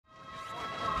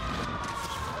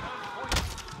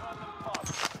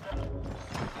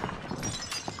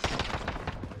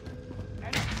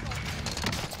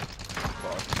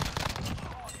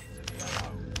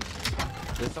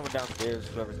Someone downstairs,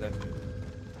 whoever's next.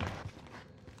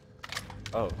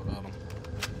 Oh. I got him.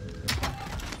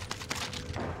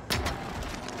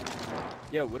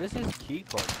 Yeah, what is his key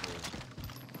card for?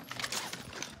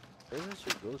 Where does this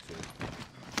shit go to?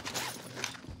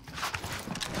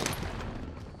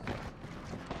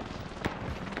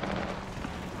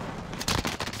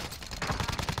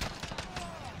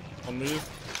 On me.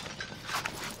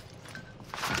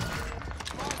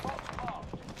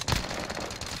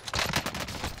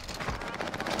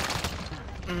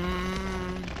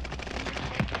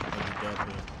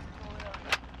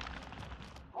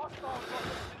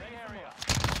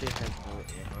 Shit has no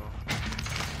ammo.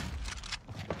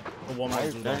 The one Why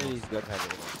was none of these guns have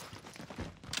ammo?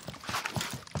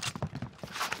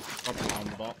 Couple on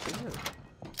the ball.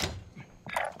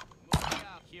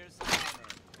 Here's the hammer.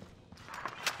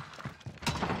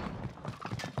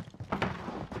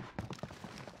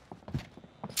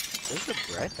 Where's the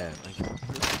breath at?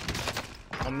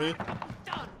 Like, On me.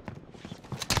 Done.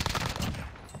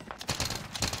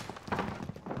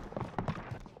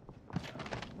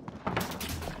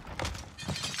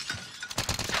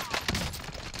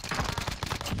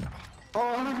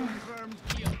 Confirmed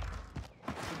kill.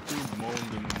 Dude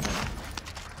moaned in the mouth.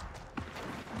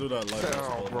 Do that like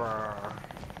bruh.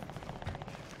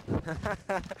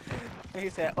 He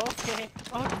said, okay,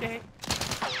 okay.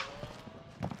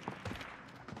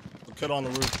 The kid on the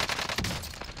roof.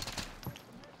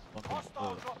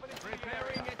 Hostile dropping into the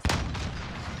area.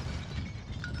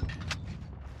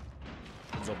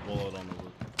 There's a bullet on the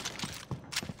roof.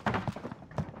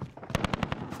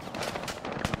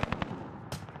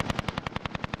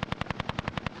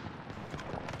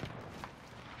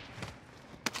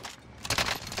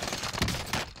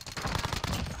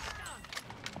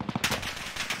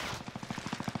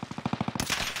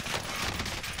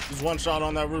 There's one shot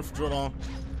on that roof, drill on.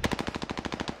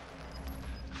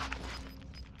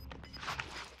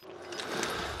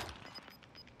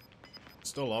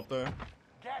 Still up there.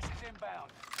 Gas is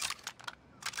inbound.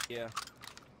 Yeah.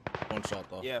 One shot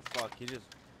though. Yeah, fuck. He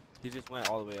just went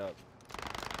all the way up.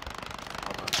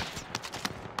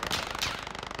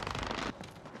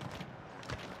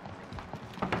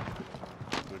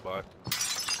 Goodbye.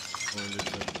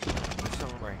 There's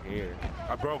someone right here.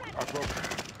 I broke.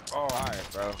 Oh, alright,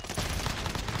 bro.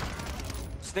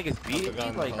 This nigga's beating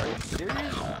me? Like, are you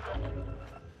serious?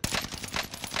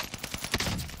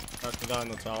 That's the guy in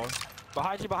the tower.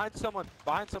 Behind someone.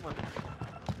 I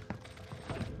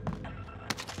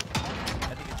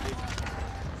think it's big.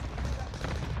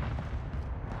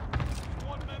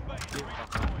 One member is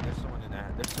There's someone in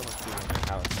that. There's someone shooting in that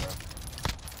house, bro.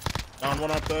 Down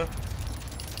one up there.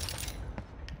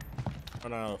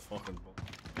 Run out of fucking bull.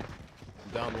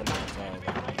 Down one in the tower.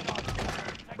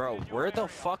 Bro, where the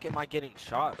fuck am I getting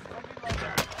shot from?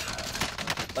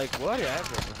 Like,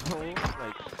 whatever, bro. Like,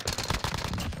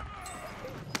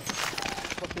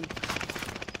 fucking.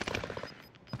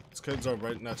 These kids are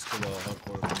right next to the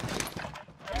headquarters.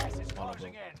 Gas is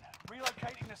closing in.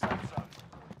 Relocating the safe zone.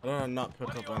 I don't not pick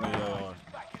up any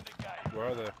Back in the game. Where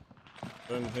are they?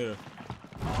 they're in here.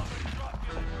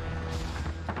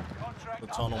 Contract The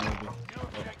tunnel under. maybe. New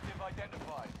objective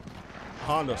identified.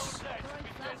 Honda. Set has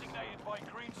been designated by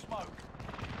green smoke.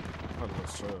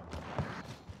 That's true.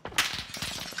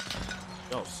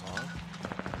 Yo, son.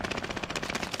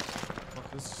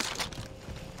 Fuck this.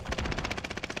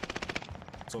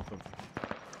 It's open.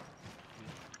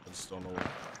 I just don't know.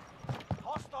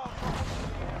 Hostile dropping into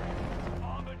the area.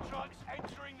 Armored trucks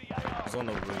entering the AO. It's on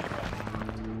the roof.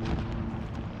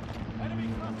 Enemy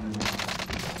clusters.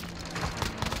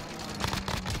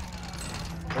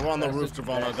 We're on the roof,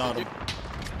 Javon. I got him.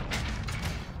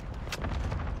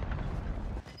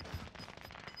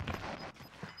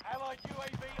 Allied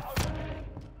UAV over.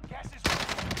 Gas is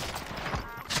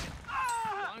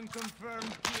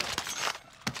unconfirmed kill.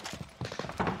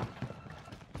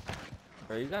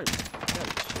 Bro, you gotta shit.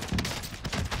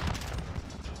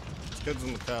 This kid's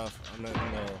in the calf. I'm in the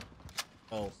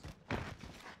house.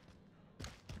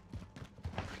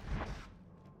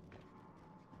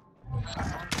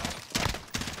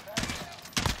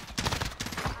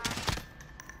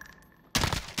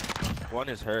 One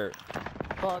is hurt.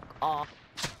 Fuck off.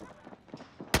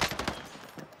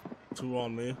 Two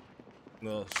on me. In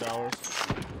the showers.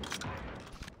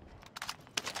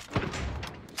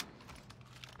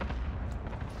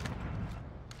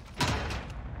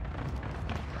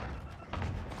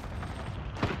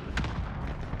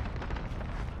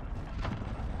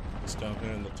 It's down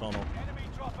here in the tunnel. Enemy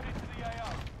dropping into the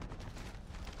AO.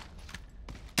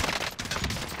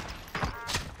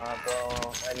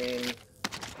 Bro, I mean,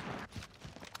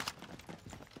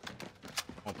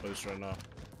 On place right now.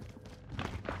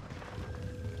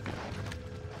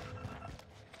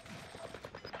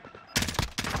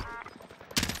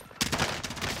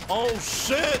 Oh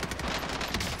shit!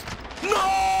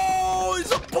 No!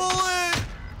 He's a bullet!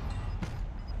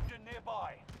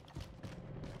 Nearby.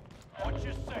 Watch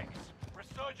your six.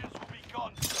 Resurgence will be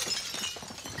gone soon.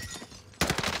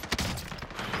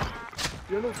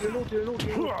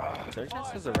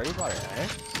 Resurgence is already by it, eh?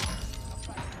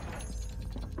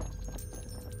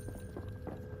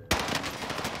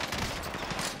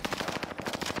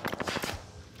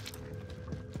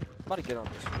 I'm about to get on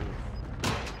this roof.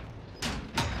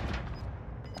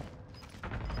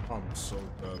 I'm so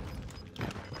dead.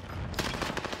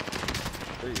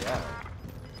 Where you at?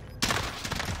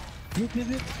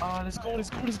 Let's go.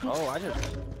 Oh, I just... I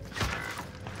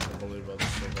can't believe I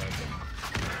just so bad.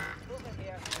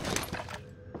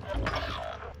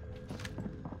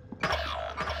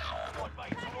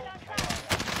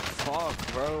 Fuck,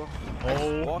 bro.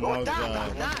 Oh my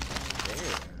god. Damn.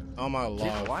 Oh my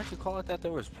lord. Why'd you call it that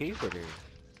there was people there?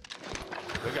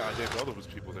 I didn't know there was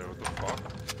people there. What the fuck?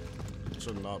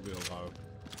 Should not be allowed.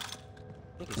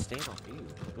 Look, it's staying on you.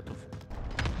 What the fuck?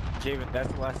 Javen,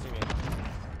 that's the last thing.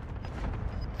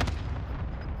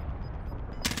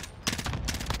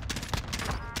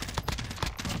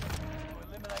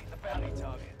 Eliminate the bounty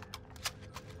target.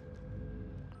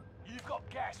 You've got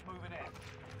gas moving in.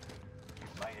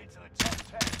 You've made it to the top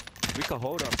 10. We can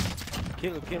hold him.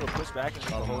 Caleb, push back and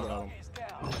we can hold him. Target is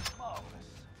down. Marvelous.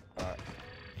 Alright.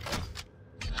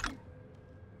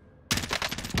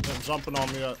 They're jumping on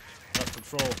me at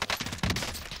patrol.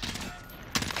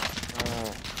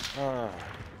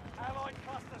 Allied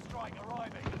cluster strike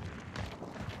arriving.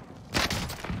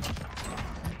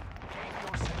 Keep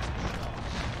your senses sharp.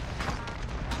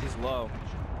 He's low.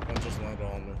 One just landed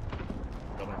on me.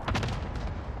 Got him.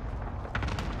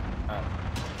 Alright.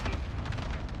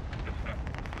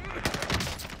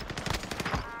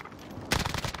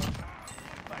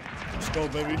 Let's go,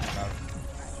 baby.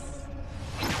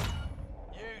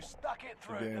 You stuck it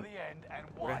through to the end and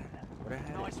What won. I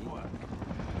had Nice to eat. work.